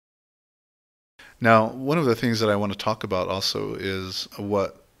Now, one of the things that I want to talk about also is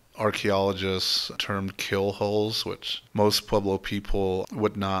what archaeologists termed kill holes, which most Pueblo people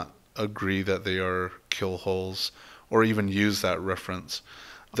would not agree that they are kill holes or even use that reference.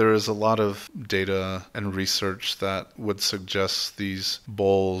 There is a lot of data and research that would suggest these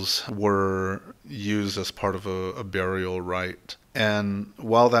bowls were used as part of a burial rite. And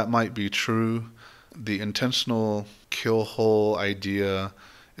while that might be true, the intentional kill hole idea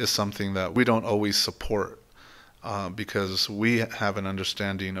is something that we don't always support because we have an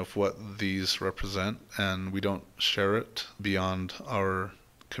understanding of what these represent and we don't share it beyond our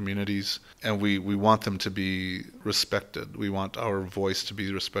communities, and we want them to be respected. We want our voice to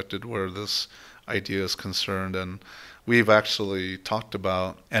be respected where this idea is concerned. And we've actually talked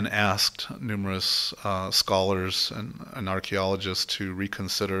about and asked numerous scholars and archaeologists to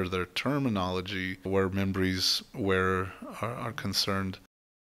reconsider their terminology where Mimbres are concerned.